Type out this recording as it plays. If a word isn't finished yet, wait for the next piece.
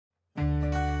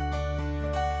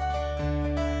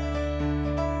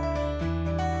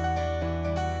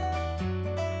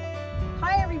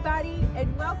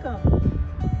and welcome.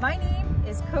 My name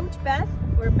is Coach Beth,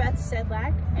 or Beth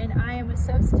Sedlak, and I am a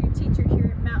substitute teacher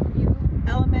here at Mountain View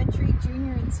Elementary,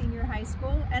 Junior, and Senior High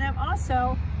School, and I'm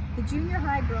also the junior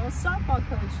high girls softball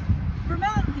coach for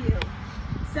Mountain View.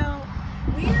 So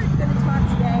we are going to talk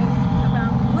today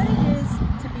about what it is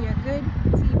to be a good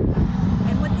teammate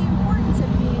and what the importance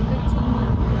of being a good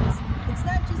teammate is. It's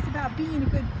not just about being a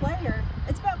good player,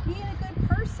 it's about being a good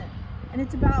person, and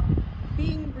it's about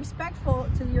being respectful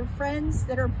to your friends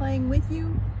that are playing with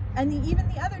you and even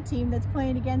the other team that's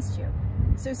playing against you.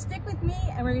 So stick with me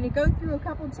and we're going to go through a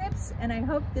couple tips, and I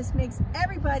hope this makes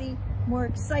everybody more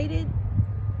excited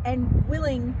and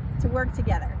willing to work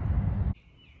together.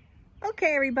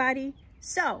 Okay everybody,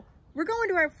 so we're going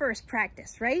to our first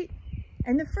practice, right?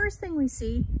 And the first thing we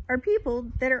see are people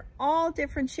that are all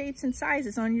different shapes and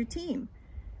sizes on your team.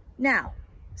 Now,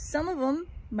 some of them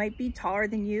might be taller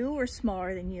than you or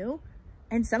smaller than you,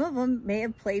 and some of them may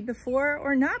have played before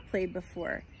or not played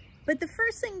before. But the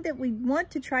first thing that we want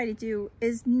to try to do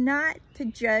is not to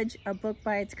judge a book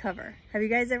by its cover. Have you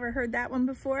guys ever heard that one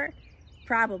before?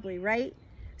 Probably, right?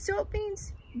 So it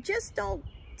means just don't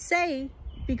say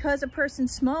because a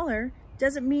person's smaller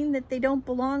doesn't mean that they don't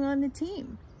belong on the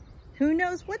team. Who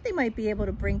knows what they might be able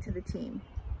to bring to the team?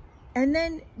 And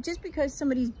then just because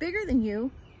somebody's bigger than you,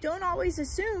 don't always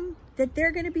assume that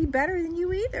they're going to be better than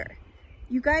you either.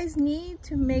 You guys need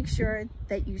to make sure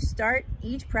that you start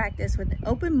each practice with an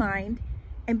open mind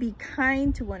and be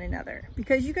kind to one another,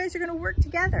 because you guys are going to work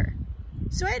together.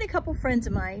 So I had a couple friends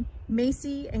of mine,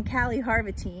 Macy and Callie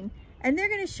Harvatine, and they're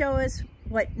going to show us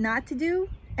what not to do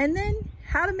and then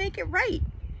how to make it right.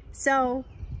 So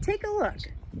take a look.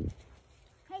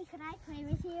 Hey, can I play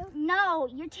with you? No,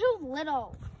 you're too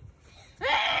little.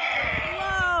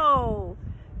 Whoa!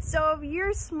 So if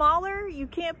you're smaller, you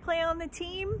can't play on the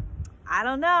team? I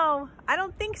don't know. I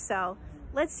don't think so.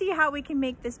 Let's see how we can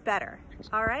make this better.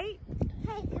 All right?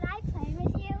 Hey, can I play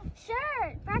with you?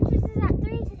 Sure. Practice is at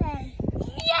 3 today.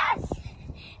 Yes!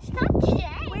 It's not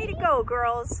today. Way to go,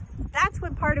 girls. That's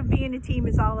what part of being a team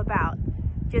is all about.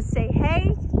 Just say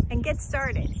hey and get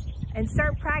started and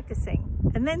start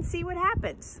practicing and then see what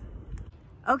happens.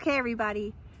 Okay,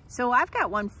 everybody. So I've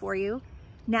got one for you.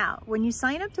 Now, when you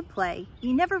sign up to play,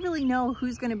 you never really know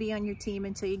who's going to be on your team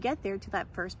until you get there to that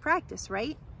first practice,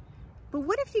 right? But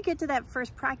what if you get to that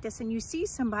first practice and you see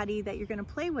somebody that you're going to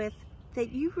play with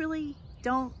that you really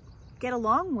don't get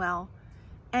along well?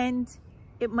 And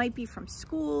it might be from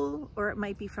school, or it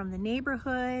might be from the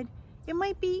neighborhood. It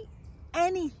might be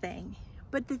anything.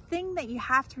 But the thing that you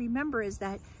have to remember is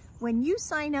that when you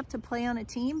sign up to play on a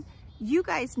team, you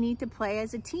guys need to play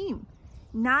as a team,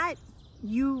 not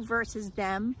you versus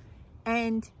them,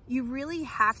 and you really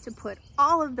have to put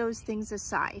all of those things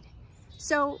aside.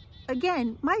 So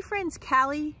again, my friends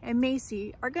Callie and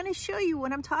Macy are going to show you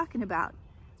what I'm talking about.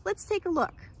 Let's take a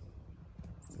look.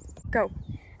 Go.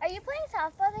 Are you playing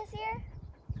softball this year?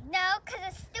 No, because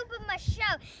of stupid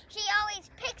Michelle. She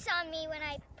always picks on me when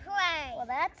I play. Well,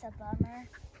 that's a bummer.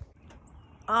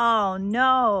 Oh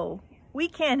no, we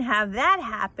can't have that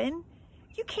happen.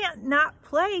 You can't not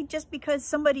play just because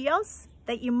somebody else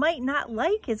that you might not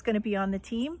like is going to be on the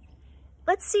team.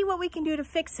 Let's see what we can do to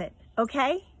fix it,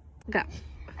 okay? Go.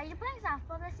 Are you playing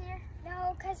softball this year?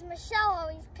 No, because Michelle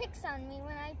always picks on me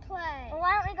when I play. Well,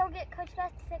 why don't we go get Coach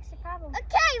Beth to fix the problem?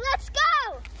 Okay, let's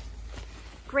go!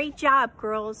 Great job,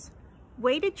 girls.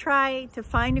 Way to try to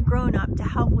find a grown-up to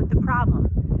help with the problem,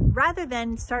 rather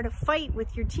than start a fight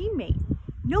with your teammate.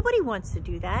 Nobody wants to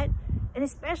do that, and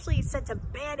especially it sets a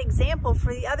bad example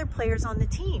for the other players on the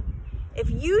team. If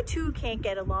you two can't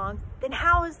get along, then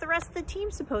how is the rest of the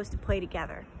team supposed to play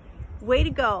together? Way to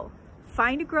go.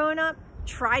 Find a grown-up,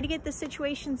 try to get the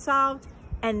situation solved,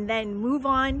 and then move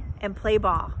on and play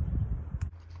ball.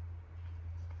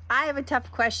 I have a tough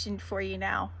question for you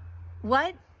now.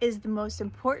 What is the most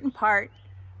important part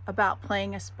about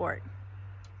playing a sport?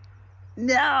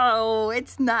 No,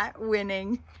 it's not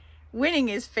winning. Winning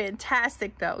is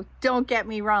fantastic though, don't get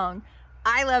me wrong.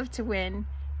 I love to win.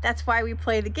 That's why we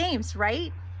play the games,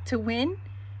 right? To win?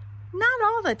 Not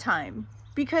all the time,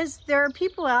 because there are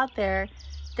people out there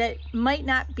that might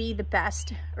not be the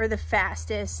best or the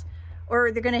fastest,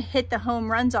 or they're gonna hit the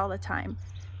home runs all the time.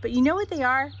 But you know what they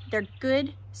are? They're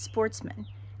good sportsmen.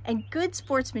 And good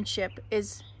sportsmanship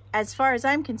is, as far as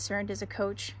I'm concerned as a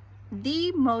coach,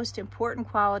 the most important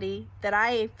quality that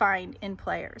I find in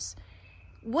players.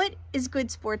 What is good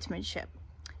sportsmanship?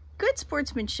 Good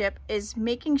sportsmanship is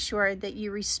making sure that you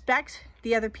respect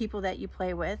the other people that you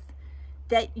play with,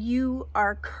 that you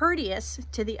are courteous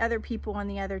to the other people on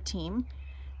the other team,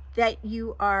 that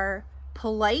you are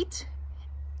polite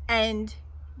and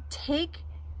take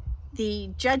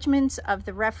the judgments of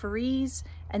the referees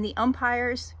and the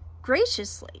umpires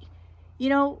graciously. You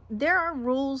know, there are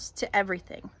rules to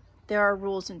everything. There are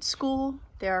rules in school,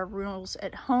 there are rules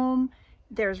at home,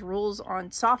 there's rules on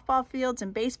softball fields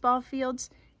and baseball fields,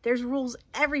 there's rules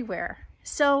everywhere.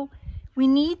 So we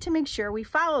need to make sure we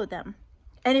follow them.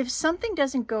 And if something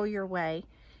doesn't go your way,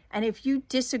 and if you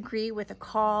disagree with a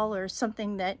call or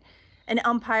something that an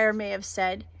umpire may have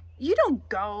said, you don't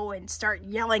go and start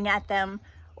yelling at them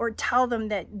or tell them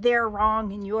that they're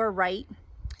wrong and you're right.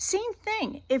 Same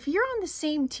thing. If you're on the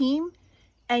same team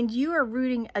and you are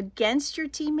rooting against your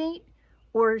teammate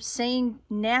or saying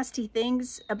nasty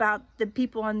things about the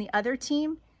people on the other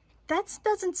team, that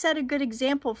doesn't set a good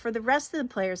example for the rest of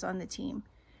the players on the team.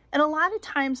 And a lot of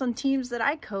times on teams that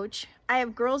I coach, I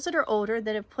have girls that are older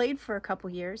that have played for a couple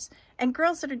years and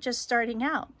girls that are just starting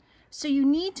out. So you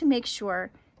need to make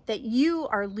sure that you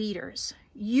are leaders.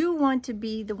 You want to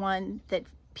be the one that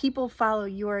people follow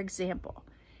your example.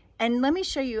 And let me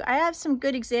show you, I have some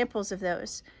good examples of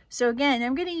those. So again,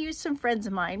 I'm going to use some friends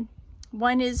of mine.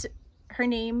 One is, her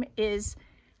name is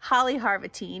Holly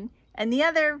Harvatine, and the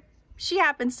other, she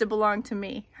happens to belong to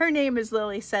me. Her name is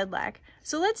Lily Sedlak.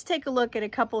 So let's take a look at a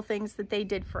couple things that they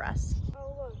did for us.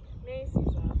 Oh look,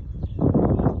 Macy's up.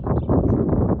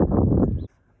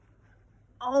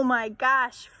 Oh my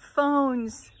gosh,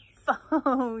 phones.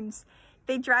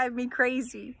 They drive me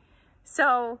crazy.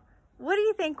 So what do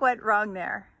you think went wrong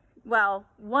there? Well,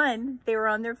 one, they were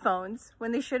on their phones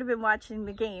when they should have been watching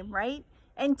the game, right?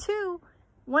 And two,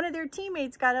 one of their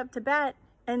teammates got up to bat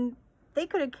and they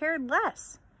could have cared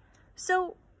less.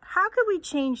 So how could we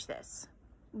change this?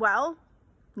 Well,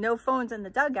 no phones in the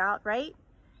dugout, right?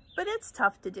 But it's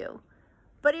tough to do.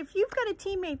 But if you've got a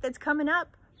teammate that's coming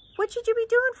up, what should you be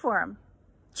doing for him?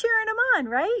 Cheering him on,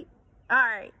 right? All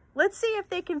right, let's see if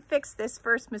they can fix this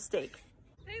first mistake.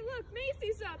 Hey look,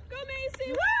 Macy's up. Go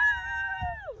Macy!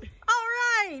 Woo! All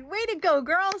right, way to go,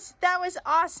 girls. That was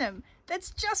awesome.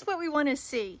 That's just what we want to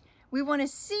see. We want to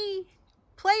see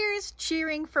players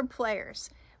cheering for players.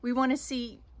 We want to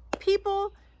see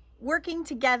people working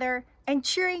together and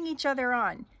cheering each other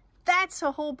on. That's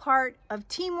a whole part of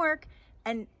teamwork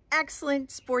and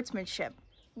excellent sportsmanship.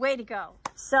 Way to go.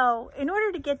 So in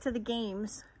order to get to the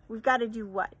games, we've got to do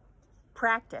what?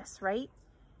 Practice, right?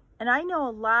 And I know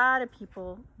a lot of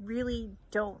people really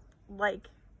don't like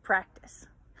practice.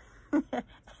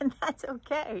 And that's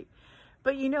okay.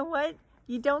 But you know what?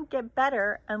 You don't get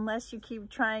better unless you keep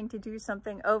trying to do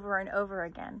something over and over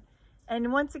again.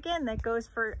 And once again, that goes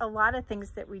for a lot of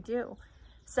things that we do.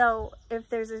 So if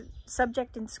there's a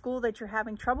subject in school that you're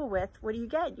having trouble with, what do? You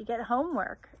get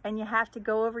homework, and you have to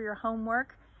go over your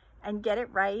homework and get it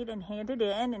right and hand it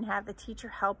in and have the teacher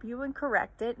help you and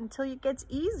correct it until it gets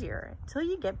easier, until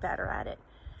you get better at it.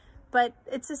 But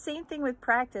it's the same thing with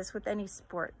practice with any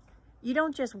sport. You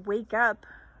don't just wake up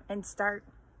and start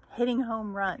hitting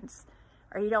home runs,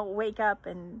 or you don't wake up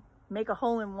and make a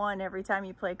hole-in-one every time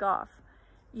you play golf.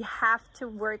 You have to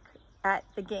work at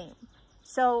the game.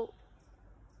 So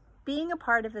being a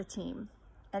part of the team,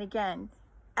 and again,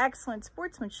 excellent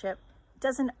sportsmanship,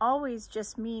 doesn't always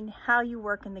just mean how you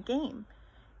work in the game.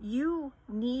 You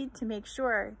need to make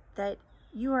sure that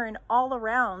you are an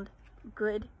all-around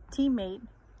good teammate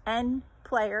and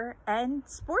player and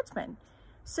sportsman.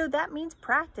 So that means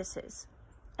practices.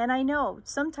 And I know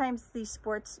sometimes these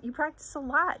sports, you practice a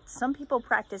lot. Some people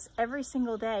practice every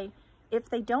single day if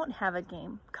they don't have a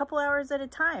game, a couple hours at a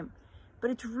time.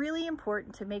 But it's really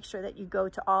important to make sure that you go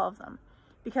to all of them.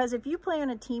 Because if you play on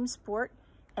a team sport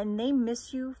and they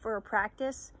miss you for a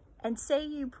practice, and say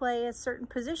you play a certain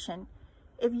position,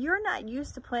 if you're not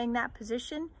used to playing that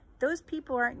position, those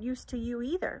people aren't used to you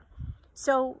either.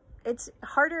 So it's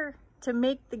harder to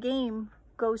make the game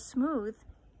go smooth,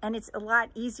 and it's a lot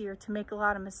easier to make a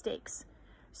lot of mistakes.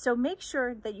 So make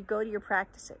sure that you go to your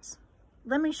practices.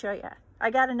 Let me show you.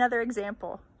 I got another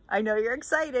example. I know you're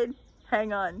excited.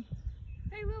 Hang on.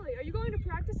 Hey Lily, are you going to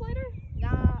practice later?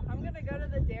 Nah, I'm gonna go to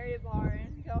the dairy bar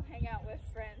and go hang out with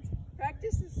friends.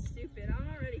 Practice is stupid. I'm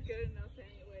already good enough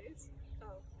anyways.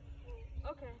 Oh,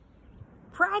 okay.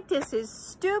 Practice is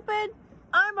stupid?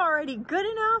 I'm already good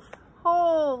enough?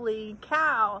 Holy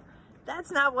cow.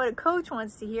 That's not what a coach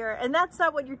wants to hear, and that's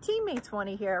not what your teammates want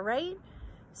to hear, right?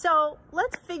 So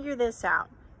let's figure this out.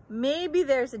 Maybe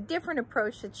there's a different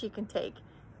approach that she can take.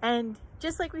 And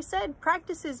just like we said,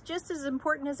 practice is just as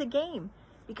important as a game,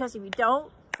 because if you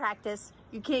don't practice,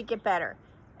 you can't get better.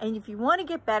 And if you want to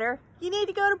get better, you need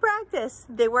to go to practice.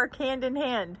 They work hand in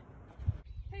hand.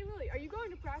 Hey Lily, are you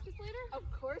going to practice later? Of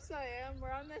course I am.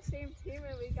 We're on the same team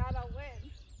and we gotta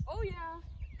win. Oh yeah.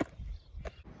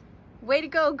 Way to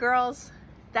go, girls.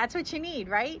 That's what you need,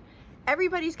 right?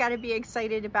 everybody's got to be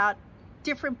excited about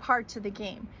different parts of the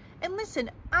game. And listen,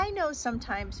 I know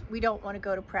sometimes we don't want to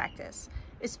go to practice,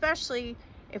 especially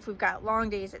if we've got long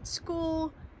days at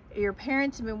school, your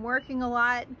parents have been working a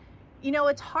lot. You know,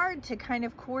 it's hard to kind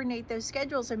of coordinate those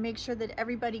schedules and make sure that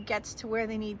everybody gets to where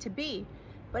they need to be.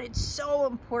 But it's so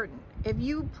important. If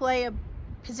you play a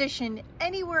position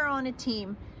anywhere on a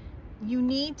team, you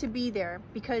need to be there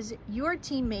because your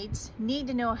teammates need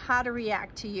to know how to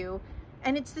react to you,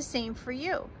 and it's the same for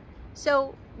you.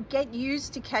 So get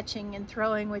used to catching and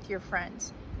throwing with your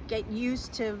friends. Get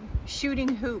used to shooting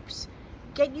hoops.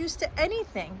 Get used to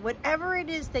anything. Whatever it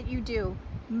is that you do,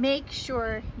 make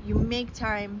sure you make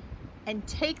time and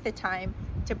take the time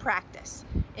to practice.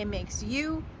 It makes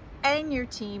you and your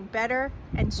team better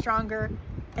and stronger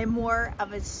and more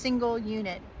of a single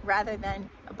unit rather than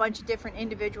a bunch of different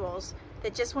individuals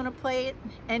that just want to play it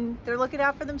and they're looking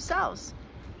out for themselves.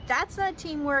 That's not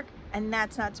teamwork and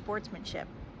that's not sportsmanship.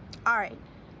 All right,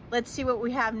 let's see what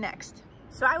we have next.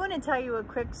 So I want to tell you a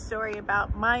quick story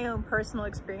about my own personal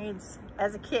experience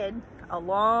as a kid a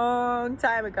long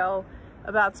time ago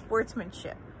about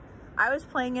sportsmanship. I was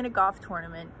playing in a golf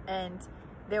tournament and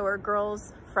there were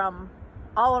girls from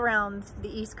all around the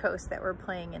East Coast that were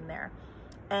playing in there.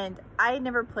 And I had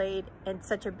never played in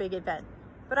such a big event.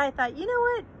 But I thought, you know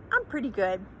what? I'm pretty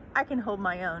good. I can hold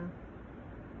my own.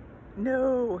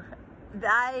 No,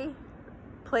 I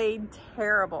played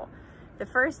terrible. The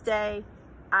first day,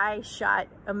 I shot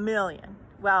 1,000,000.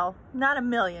 Well, not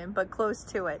 1,000,000, but close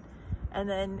to it. And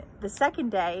then the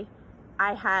second day,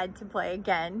 I had to play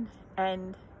again,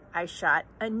 and I shot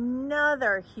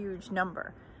another huge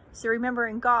number. So remember,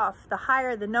 in golf, the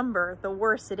higher the number, the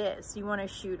worse it is. You want to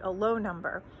shoot a low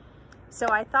number. So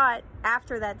I thought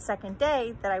after that second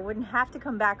day that I wouldn't have to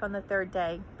come back on the third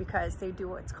day because they do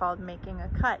what's called making a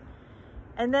cut.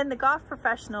 And then the golf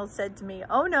professional said to me,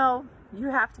 oh no, you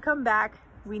have to come back.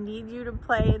 We need you to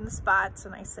play in the spots.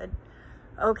 And I said,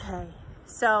 okay.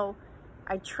 So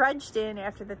I trudged in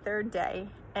after the third day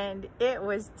and it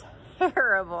was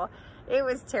terrible. It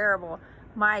was terrible.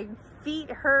 My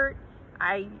feet hurt.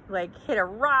 I like hit a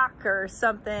rock or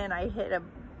something. I hit a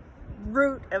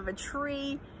root of a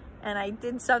tree and I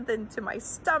did something to my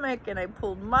stomach and I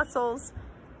pulled muscles.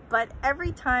 But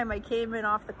every time I came in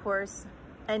off the course,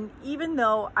 and even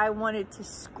though I wanted to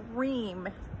scream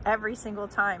every single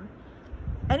time,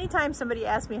 anytime somebody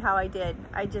asked me how I did,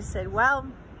 I just said, well,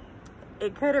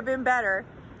 it could have been better.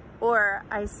 Or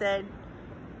I said,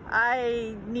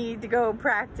 I need to go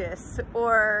practice.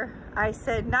 Or I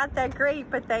said, not that great,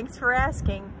 but thanks for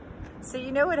asking. So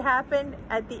you know what happened?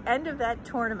 At the end of that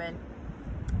tournament,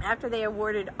 after they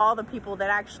awarded all the people that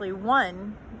actually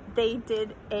won, they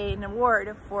did an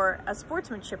award for a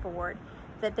sportsmanship award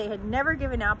that they had never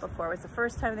given out before. It was the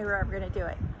first time they were ever going to do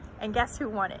it. And guess who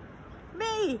won it?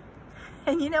 Me!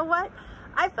 And you know what?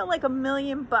 I felt like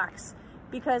 $1,000,000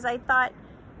 because I thought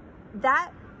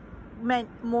that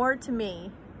meant more to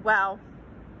me. Well,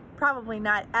 probably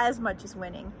not as much as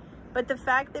winning, but the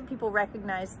fact that people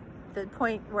recognized the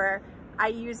point where I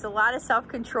used a lot of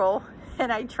self-control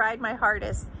and I tried my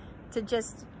hardest to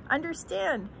just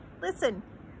understand, listen,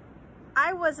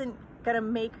 I wasn't gonna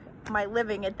make my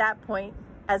living at that point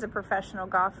as a professional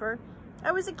golfer.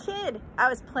 I was a kid. I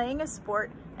was playing a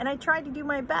sport and I tried to do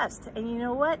my best. And you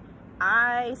know what?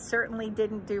 I certainly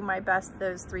didn't do my best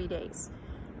those 3 days.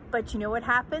 But you know what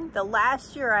happened? The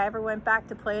last year I ever went back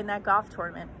to play in that golf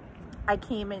tournament, I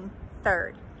came in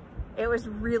third. It was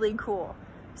really cool.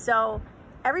 So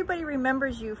everybody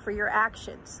remembers you for your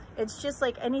actions. It's just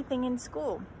like anything in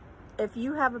school. If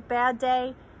you have a bad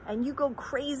day and you go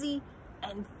crazy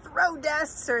and throw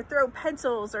desks or throw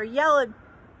pencils or yell at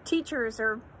teachers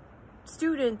or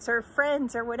students or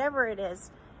friends or whatever it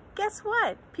is, guess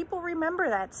what? People remember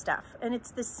that stuff. And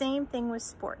it's the same thing with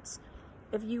sports.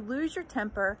 If you lose your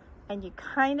temper and you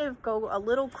kind of go a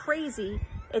little crazy,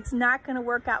 it's not going to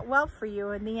work out well for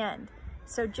you in the end.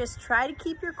 So just try to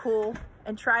keep your cool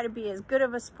and try to be as good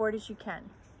of a sport as you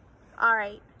can. All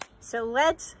right, so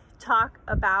let's talk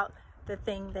about the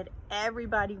thing that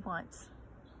everybody wants.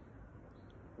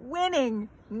 Winning.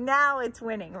 Now it's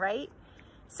winning, right?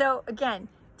 So again,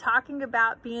 talking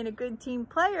about being a good team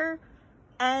player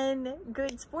and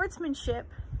good sportsmanship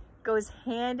goes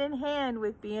hand in hand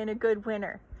with being a good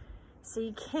winner. So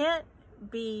you can't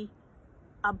be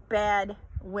a bad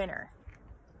winner.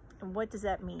 And what does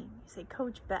that mean? You say,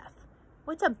 Coach Beth,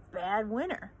 what's a bad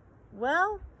winner?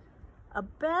 Well, a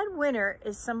bad winner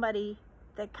is somebody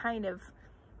that kind of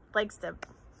likes to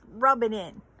rub it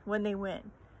in when they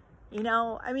win. You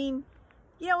know, I mean,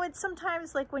 you know, it's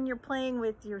sometimes like when you're playing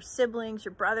with your siblings,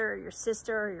 your brother or your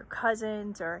sister or your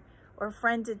cousins or or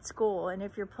friends at school, and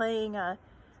if you're playing a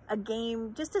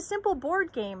game, just a simple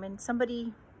board game, and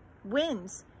somebody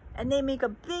wins and they make a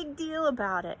big deal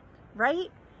about it, right?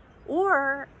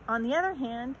 Or on the other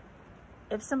hand,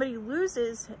 if somebody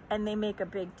loses and they make a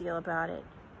big deal about it,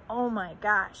 oh my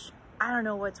gosh, I don't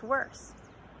know what's worse.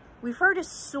 We've heard of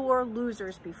sore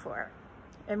losers before,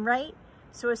 and right?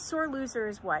 So a sore loser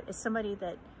is what? Is somebody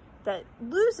that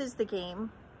loses the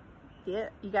game. Yeah,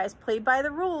 you guys played by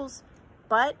the rules,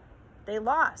 but they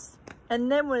lost. And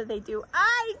then what do?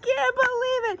 I can't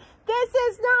believe it. This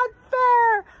is not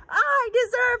fair. I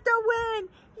deserve to win.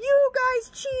 You guys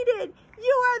cheated.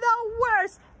 You are the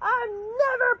worst. I'm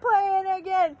never playing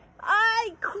again.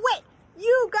 I quit.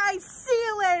 You guys, see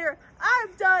you later. I'm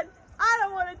done. I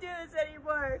don't want to do this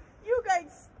anymore. You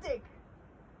guys stink.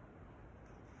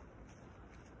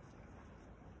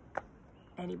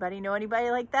 Anybody know anybody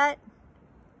like that?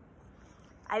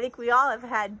 I think we all have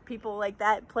had people like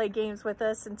that play games with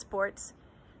us in sports.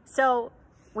 So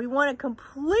we want to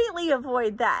completely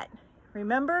avoid that.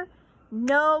 Remember,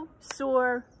 no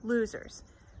sore losers.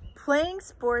 Playing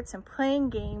sports and playing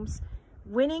games,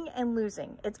 winning and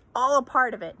losing, it's all a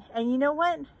part of it. And you know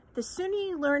what? The sooner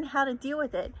you learn how to deal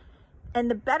with it and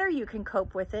the better you can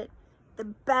cope with it, the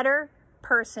better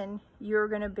person you're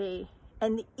going to be.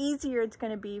 And the easier it's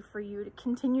going to be for you to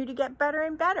continue to get better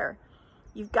and better.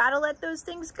 You've got to let those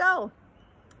things go.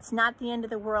 It's not the end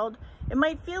of the world. It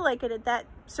might feel like it at that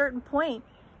certain point,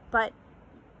 but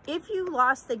if you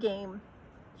lost the game,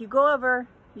 you go over,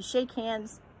 you shake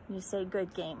hands, and you say,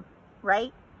 good game,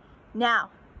 right? Now,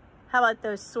 how about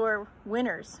those sore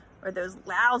winners or those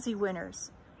lousy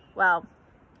winners? Well,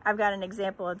 I've got an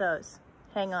example of those.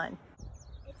 Hang on.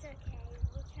 It's okay.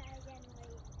 We'll try again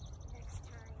next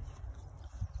time.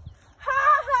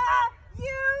 Ha ha! You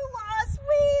lost,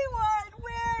 we won!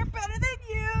 We're better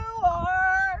than you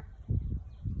are!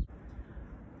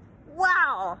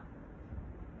 Wow!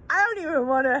 I don't even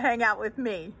want to hang out with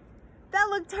me. That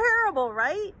looked terrible,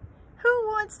 right? Who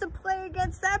wants to play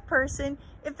against that person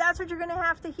if that's what you're going to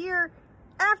have to hear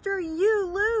after you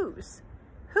lose?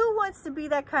 Who wants to be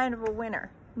that kind of a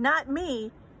winner? Not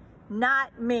me.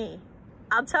 Not me.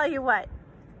 I'll tell you what.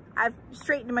 I've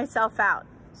straightened myself out.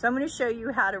 So I'm going to show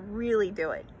you how to really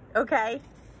do it. Okay?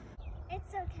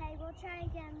 It's okay. We'll try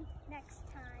again next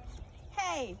time.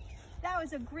 Hey, that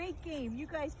was a great game. You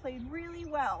guys played really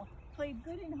well. Played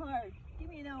good and hard. Give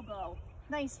me an elbow.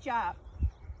 Nice job.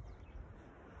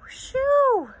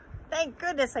 Shoo! Thank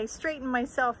goodness I straightened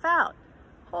myself out.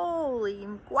 Holy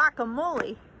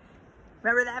guacamole.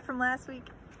 Remember that from last week?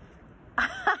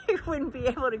 I wouldn't be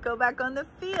able to go back on the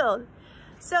field.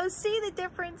 So see the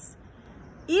difference?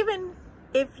 Even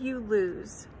if you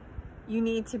lose, you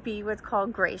need to be what's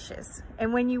called gracious.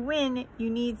 And when you win, you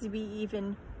need to be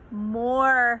even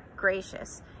more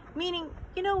gracious. Meaning,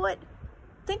 you know what?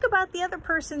 Think about the other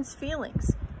person's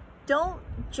feelings. Don't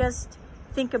just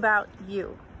think about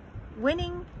you.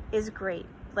 Winning is great,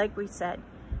 like we said.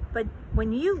 But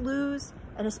when you lose,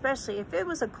 and especially if it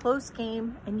was a close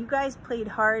game and you guys played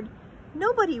hard,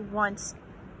 nobody wants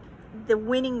the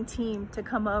winning team to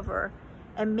come over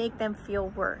and make them feel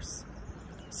worse.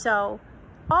 So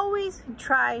always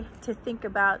try to think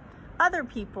about other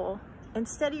people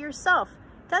instead of yourself.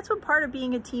 That's what part of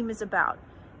being a team is about.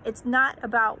 It's not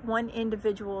about one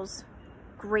individual's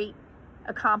great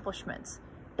accomplishments.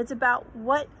 It's about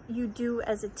what you do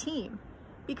as a team.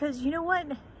 Because you know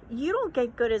what? You don't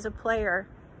get good as a player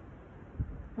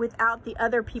without the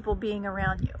other people being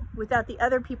around you, without the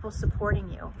other people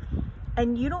supporting you.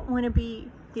 And you don't want to be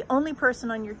the only person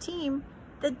on your team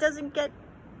that doesn't get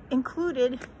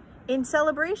included in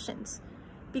celebrations.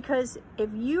 Because if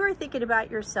you are thinking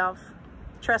about yourself,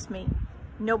 trust me,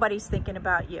 nobody's thinking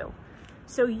about you.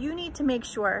 So you need to make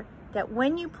sure that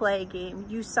when you play a game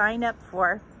you sign up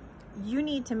for, you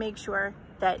need to make sure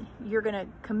that you're going to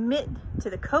commit to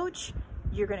the coach,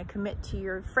 you're going to commit to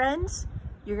your friends,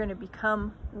 you're going to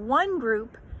become one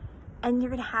group, and you're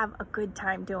going to have a good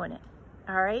time doing it.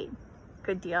 All right?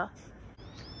 Good deal.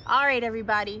 All right,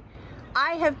 everybody.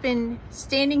 I have been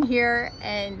standing here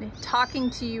and talking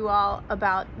to you all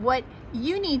about what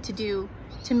you need to do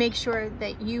to make sure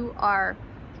that you are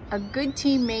a good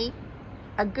teammate,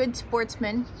 a good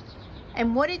sportsman,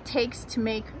 and what it takes to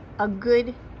make a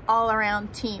good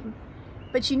all-around team.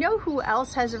 But you know who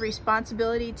else has a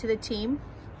responsibility to the team?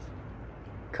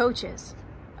 Coaches.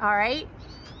 All right?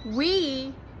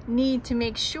 We need to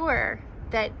make sure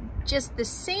that just the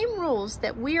same rules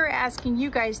that we are asking you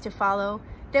guys to follow,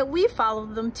 that we follow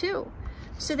them too,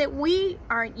 so that we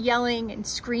aren't yelling and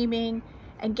screaming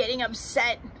and getting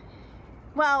upset.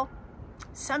 Well,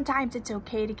 sometimes it's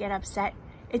okay to get upset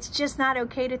It's just not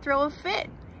okay to throw a fit,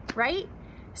 right?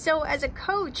 So as a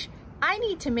coach, I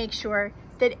need to make sure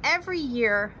that every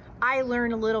year I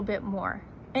learn a little bit more.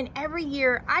 And every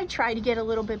year I try to get a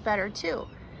little bit better too.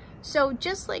 So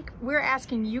just like we're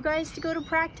asking you guys to go to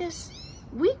practice,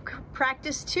 we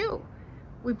practice too.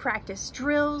 We practice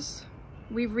drills.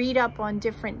 We read up on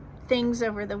different things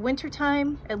over the winter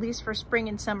time, at least for spring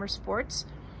and summer sports.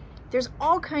 There's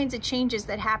all kinds of changes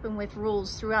that happen with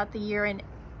rules throughout the year in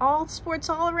all sports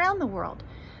all around the world.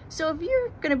 So if you're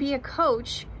going to be a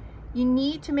coach, you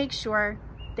need to make sure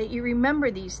that you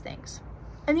remember these things.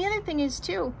 And the other thing is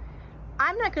too,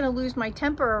 I'm not going to lose my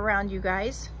temper around you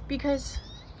guys because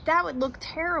that would look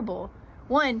terrible.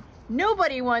 One,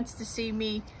 nobody wants to see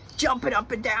me jumping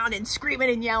up and down and screaming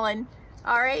and yelling.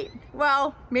 All right,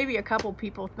 well, maybe a couple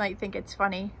people might think it's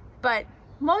funny, but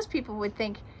most people would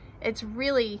think it's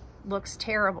really looks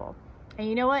terrible. And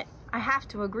you know what? I have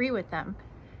to agree with them.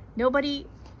 Nobody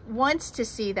wants to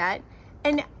see that,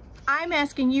 and I'm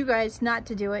asking you guys not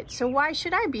to do it, so why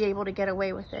should I be able to get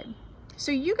away with it?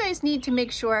 So you guys need to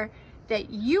make sure that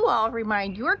you all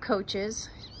remind your coaches,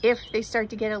 if they start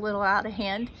to get a little out of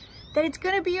hand, that it's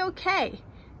gonna be okay,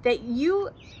 that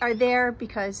you are there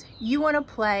because you wanna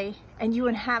play and you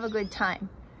wanna have a good time.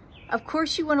 Of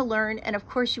course you wanna learn, and of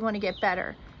course you wanna get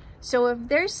better. So if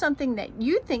there's something that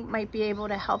you think might be able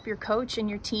to help your coach and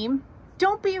your team,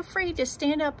 don't be afraid to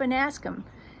stand up and ask them,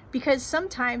 because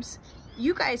sometimes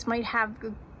you guys might have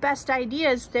the best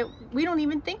ideas that we don't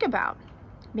even think about.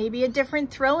 Maybe a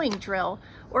different throwing drill,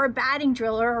 or a batting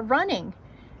drill, or a running,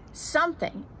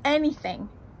 something, anything.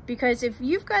 Because if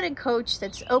you've got a coach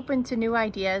that's open to new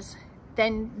ideas,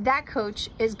 then that coach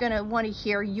is gonna wanna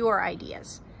hear your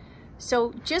ideas.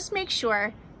 So just make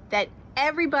sure that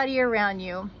everybody around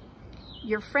you,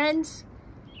 your friends,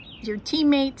 your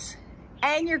teammates,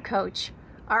 and your coach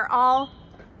are all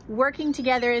working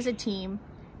together as a team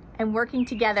and working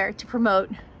together to promote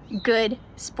good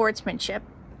sportsmanship.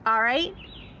 All right?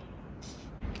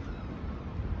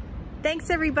 Thanks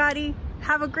everybody.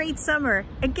 Have a great summer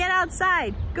and get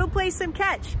outside. Go play some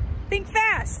catch. Think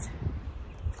fast.